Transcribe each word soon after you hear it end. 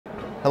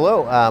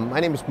Hello, my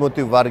name is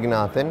Muthiah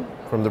Vaduganathan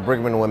from the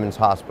Brigham and Women's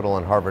Hospital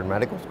and Harvard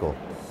Medical School.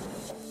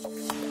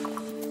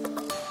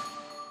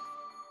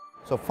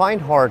 So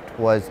FIND-HEART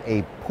was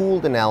a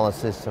pooled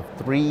analysis of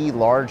 3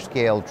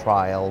 large-scale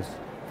trials,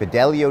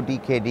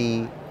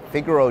 Fidelio-DKD,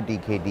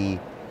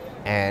 Figaro-DKD,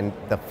 and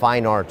the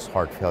FINE-ARTS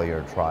heart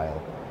failure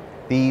trial.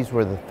 These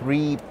were the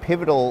 3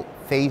 pivotal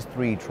phase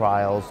 3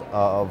 trials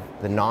of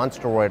the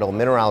non-steroidal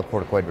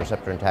mineralocorticoid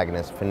receptor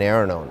antagonist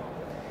Finerenone.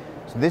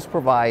 So this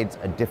provides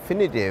a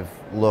definitive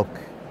look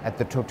at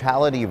the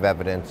totality of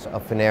evidence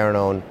of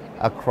Finerenone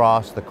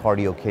across the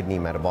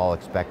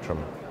cardio-kidney-metabolic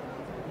spectrum.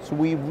 So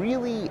we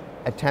really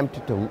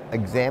attempted to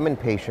examine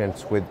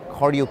patients with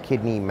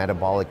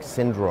cardio-kidney-metabolic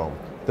syndrome,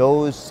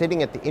 those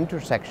sitting at the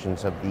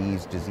intersections of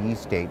these disease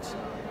states.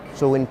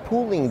 So in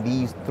pooling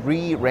these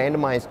 3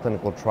 randomized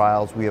clinical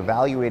trials, we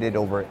evaluated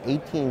over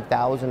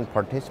 18,000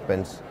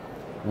 participants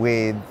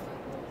with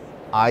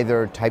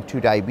either type 2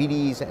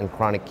 diabetes and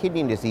chronic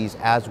kidney disease,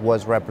 as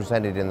was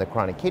represented in the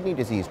chronic kidney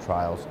disease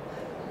trials,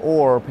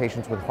 or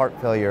patients with heart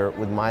failure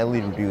with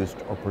mildly reduced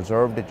or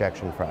preserved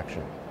ejection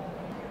fraction.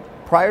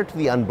 Prior to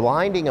the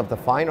unblinding of the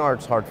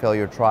FINE-ARTS heart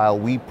failure trial,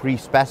 we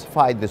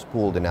pre-specified this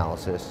pooled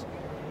analysis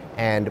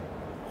and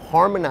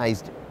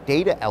harmonized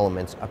data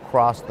elements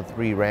across the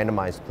 3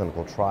 randomized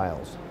clinical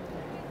trials.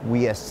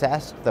 We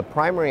assessed the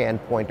primary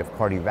endpoint of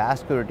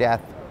cardiovascular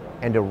death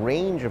and a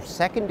range of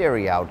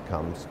secondary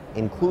outcomes,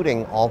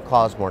 including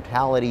all-cause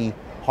mortality,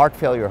 heart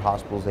failure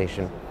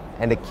hospitalization,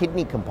 and a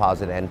kidney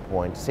composite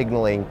endpoint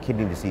signaling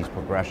kidney disease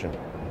progression.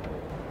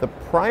 The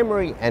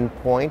primary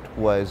endpoint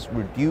was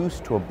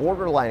reduced to a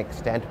borderline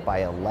extent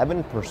by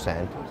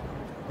 11%.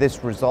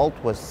 This result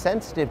was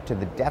sensitive to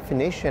the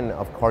definition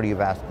of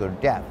cardiovascular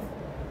death.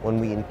 When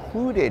we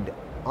included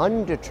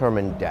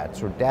undetermined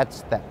deaths, or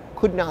deaths that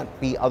could not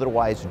be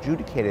otherwise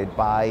adjudicated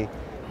by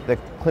the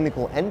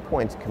clinical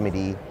endpoints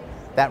committee,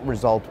 that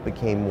result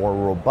became more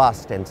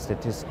robust and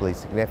statistically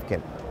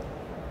significant.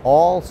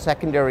 All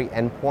secondary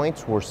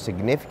endpoints were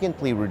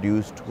significantly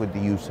reduced with the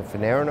use of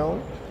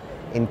Finerenone,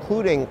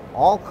 including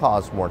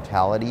all-cause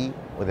mortality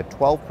with a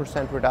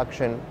 12%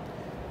 reduction.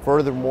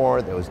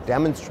 Furthermore, there was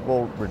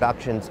demonstrable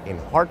reductions in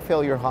heart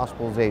failure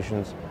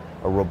hospitalizations,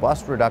 a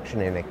robust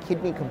reduction in a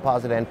kidney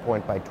composite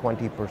endpoint by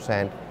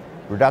 20%,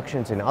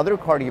 reductions in other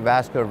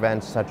cardiovascular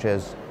events such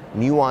as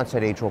new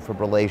onset atrial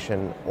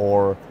fibrillation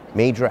or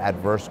major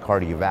adverse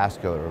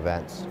cardiovascular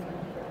events.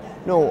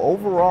 No,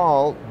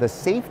 overall, the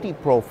safety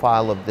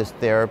profile of this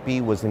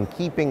therapy was in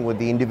keeping with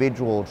the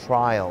individual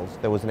trials.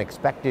 There was an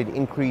expected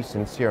increase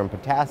in serum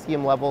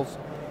potassium levels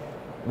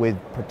with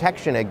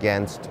protection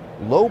against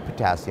low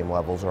potassium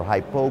levels or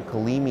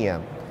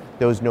hypokalemia.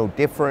 There was no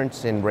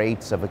difference in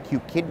rates of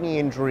acute kidney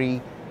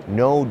injury,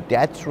 no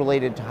deaths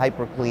related to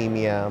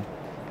hyperkalemia,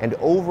 and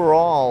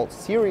overall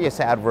serious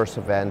adverse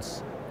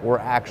events were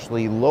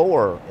actually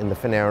lower in the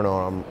Finerenone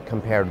arm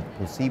compared to the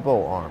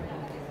placebo arm.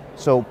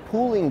 So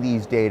pooling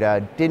these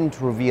data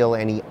didn't reveal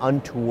any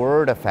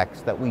untoward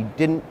effects that we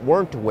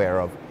weren't aware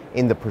of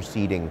in the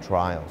preceding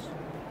trials.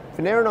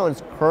 Finerenone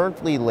is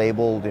currently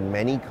labeled in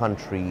many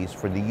countries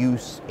for the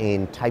use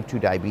in type 2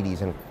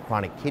 diabetes and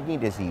chronic kidney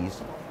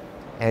disease.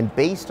 And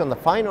based on the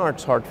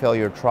FINE-ARTS heart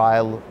failure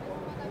trial,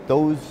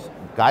 those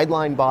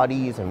guideline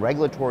bodies and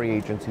regulatory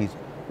agencies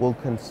will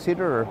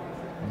consider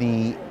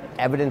the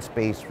evidence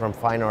base from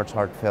FINE-ARTS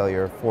heart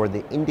failure for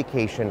the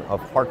indication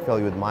of heart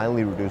failure with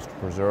mildly reduced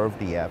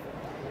preserved EF.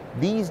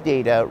 These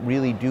data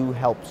really do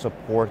help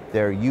support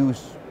their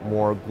use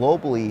more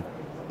globally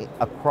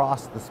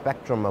across the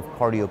spectrum of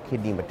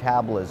cardio-kidney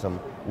metabolism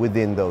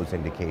within those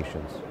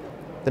indications.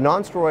 The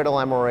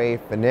non-steroidal MRA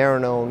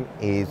Finerenone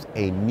is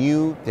a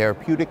new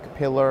therapeutic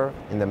pillar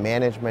in the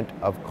management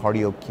of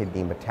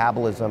cardio-kidney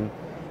metabolism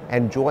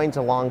and joins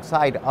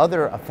alongside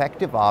other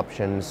effective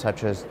options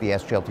such as the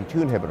SGLT2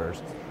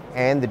 inhibitors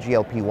and the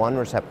GLP-1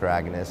 receptor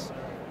agonists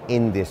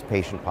in this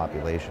patient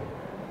population.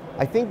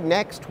 I think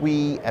next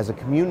we as a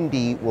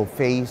community will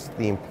face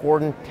the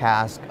important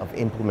task of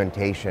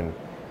implementation.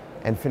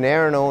 And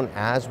Finerenone,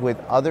 as with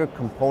other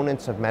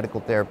components of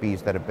medical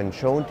therapies that have been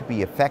shown to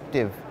be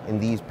effective in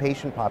these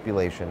patient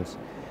populations,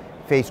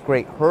 face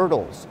great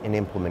hurdles in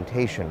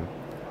implementation.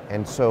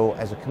 And so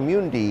as a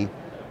community,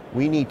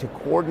 we need to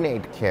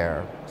coordinate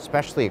care,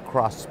 especially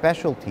across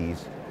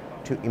specialties,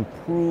 to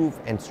improve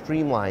and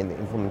streamline the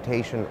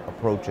implementation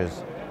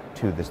approaches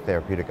to this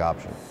therapeutic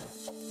option.